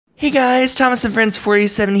Hey guys, Thomas and Friends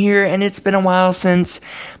 47 here, and it's been a while since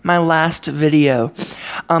my last video.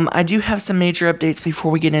 I do have some major updates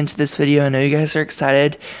before we get into this video. I know you guys are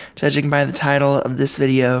excited, judging by the title of this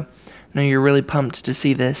video. I know you're really pumped to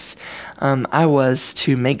see this. I was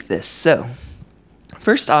to make this. So,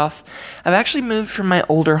 first off, I've actually moved from my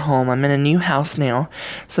older home. I'm in a new house now,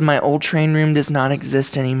 so my old train room does not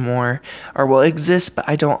exist anymore. Or will exist, but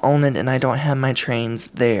I don't own it and I don't have my trains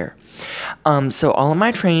there. So all of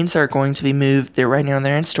my trains are going to be moved. Right now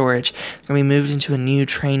they're in storage. They're going to be moved into a new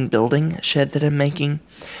train building shed that I'm making.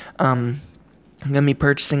 I'm going to be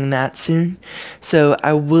purchasing that soon. So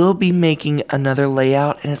I will be making another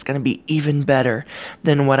layout, and it's going to be even better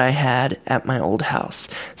than what I had at my old house.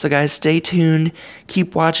 So guys, stay tuned.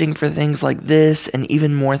 Keep watching for things like this and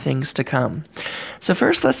even more things to come. So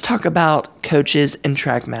first, let's talk about coaches and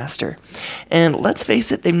Trackmaster. And let's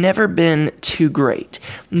face it, they've never been too great.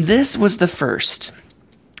 This was the first.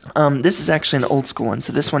 This is actually an old school one.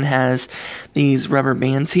 So this one has these rubber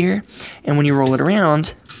bands here, and when you roll it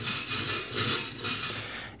around,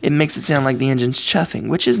 it makes it sound like the engine's chuffing,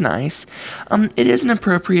 which is nice. It is an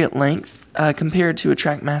appropriate length compared to a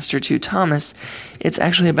Trackmaster 2 Thomas. It's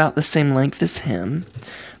actually about the same length as him,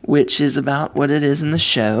 which is about what it is in the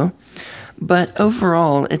show. But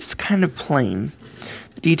overall, it's kind of plain.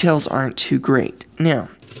 The details aren't too great. Now,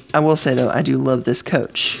 I will say though, I do love this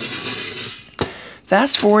coach.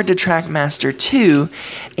 Fast forward to Trackmaster 2,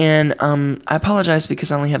 and I apologize because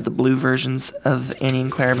I only have the blue versions of Annie and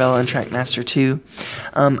Clarabel and Trackmaster 2.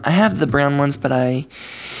 I have the brown ones, but I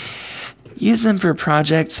use them for a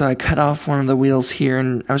project, so I cut off one of the wheels here,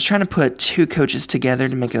 and I was trying to put two coaches together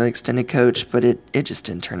to make an extended coach, but it just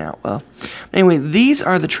didn't turn out well. But anyway, these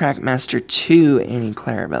are the Trackmaster 2 Annie and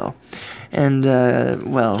Clarabel, and,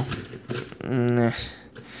 well,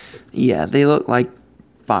 yeah, they look like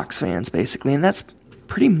box fans, basically, and that's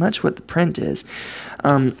pretty much what the print is.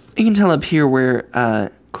 You can tell up here where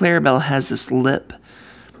Clarabel has this lip,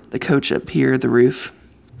 the coach up here, the roof.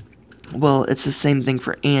 Well, it's the same thing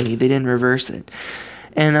for Annie. They didn't reverse it.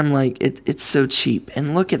 And I'm like, it's so cheap.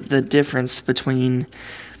 And look at the difference between,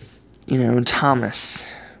 you know,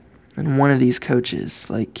 Thomas and one of these coaches.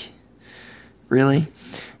 Like, really?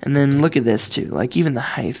 And then look at this, too. Like, even the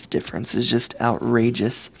height difference is just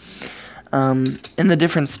outrageous. And the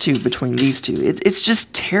difference, too, between these two, it's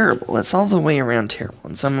just terrible. It's all the way around terrible.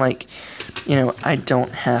 And so I'm like, you know, I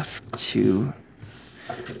don't have to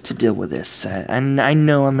deal with this. I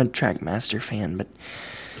know I'm a Trackmaster fan, but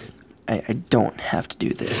I don't have to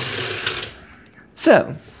do this.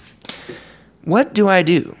 So, what do I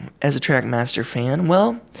do as a Trackmaster fan?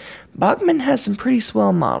 Well, Bachmann has some pretty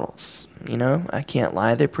swell models. You know, I can't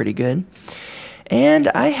lie, they're pretty good. And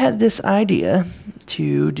I had this idea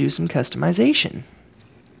to do some customization.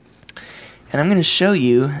 And I'm going to show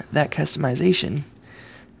you that customization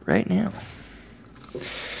right now.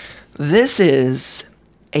 This is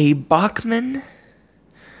a Bachmann,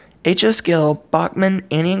 HO scale Bachmann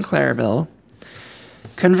Annie and Clarabel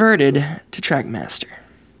converted to Trackmaster.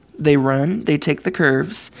 They run, they take the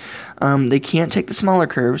curves. They can't take the smaller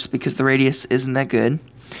curves because the radius isn't that good.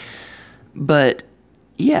 But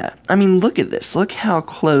yeah, I mean, look at this. Look how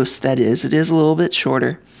close that is. It is a little bit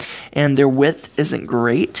shorter, and their width isn't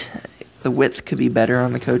great. The width could be better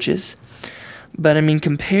on the coaches. But, I mean,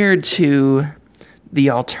 compared to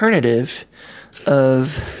the alternative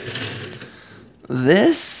of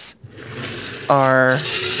this or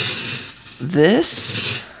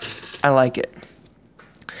this, I like it.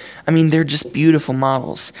 I mean, they're just beautiful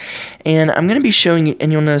models. And I'm going to be showing you,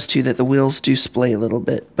 and you'll notice, too, that the wheels do splay a little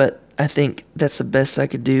bit, but I think that's the best I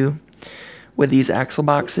could do with these axle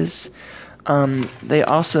boxes. They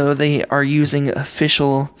are using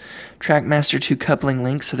official Trackmaster 2 coupling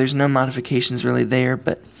links, so there's no modifications really there.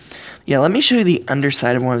 But yeah, let me show you the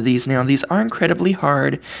underside of one of these. Now, these are incredibly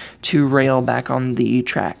hard to rail back on the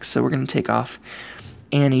tracks, so we're going to take off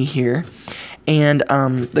Annie here. And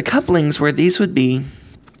the couplings where these would be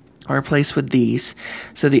are replaced with these.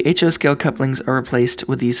 So the HO scale couplings are replaced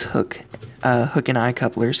with these hook and eye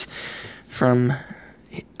couplers from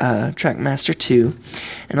Trackmaster 2.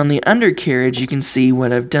 And on the undercarriage, you can see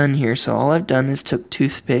what I've done here. So all I've done is took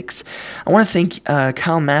toothpicks. I want to thank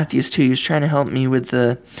Kyle Matthews too. He was trying to help me with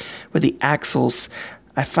the axles.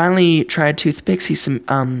 I finally tried toothpicks. He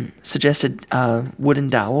suggested wooden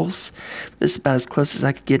dowels. This is about as close as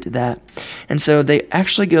I could get to that. And so they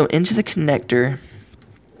actually go into the connector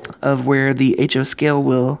of where the HO scale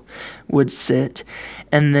wheel would sit,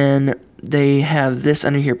 and then they have this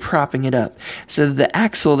under here propping it up. So the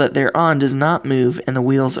axle that they're on does not move, and the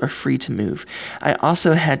wheels are free to move. I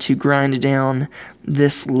also had to grind down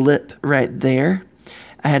this lip right there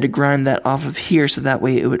I had to grind that off of here so that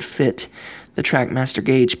way it would fit the Trackmaster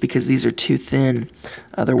gauge, because these are too thin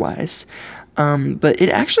otherwise. But it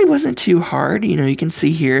actually wasn't too hard. You can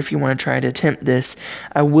see here, if you want to try to attempt this,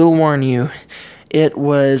 I will warn you, it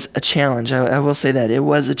was a challenge. I will say that. It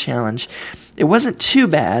was a challenge. It wasn't too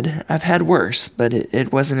bad. I've had worse, but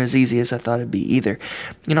it wasn't as easy as I thought it'd be either.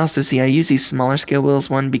 You can also see I use these smaller scale wheels,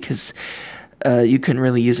 one, because you couldn't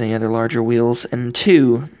really use any other larger wheels, and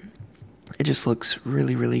two, it just looks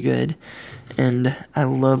really, really good. And I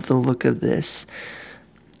love the look of this.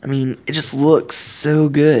 I mean, it just looks so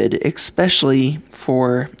good, especially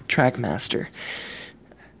for Trackmaster.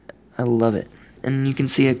 I love it. And you can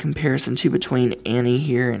see a comparison too between Annie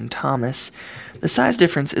here and Thomas. The size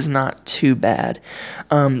difference is not too bad.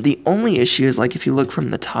 The only issue is, like, if you look from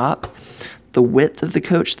the top, the width of the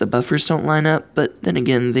coach, the buffers don't line up, but then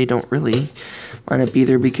again, they don't really line up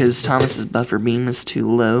either, because Thomas's buffer beam is too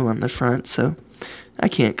low on the front, so I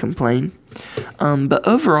can't complain. But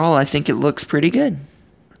overall, I think it looks pretty good.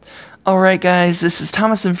 Alright guys, this is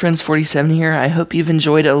Thomas and Friends 47 here. I hope you've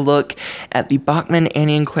enjoyed a look at the Bachmann,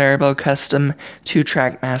 Annie, and Clarabel Custom 2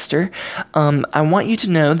 Trackmaster. I want you to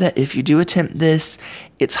know that if you do attempt this,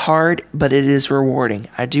 it's hard, but it is rewarding.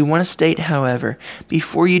 I do want to state, however,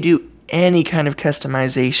 before you do any kind of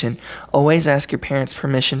customization, always ask your parents'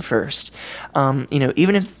 permission first.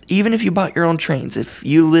 Even if you bought your own trains, if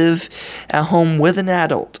you live at home with an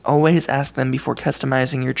adult, always ask them before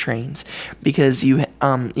customizing your trains, because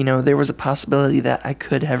there was a possibility that I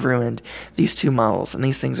could have ruined these two models, and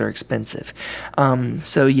these things are expensive.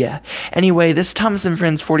 So yeah. Anyway, this is Thomas and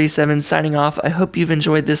Friends 47 signing off. I hope you've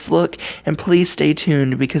enjoyed this look, and please stay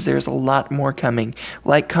tuned because there's a lot more coming.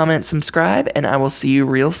 Like, comment, subscribe, and I will see you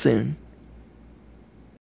real soon.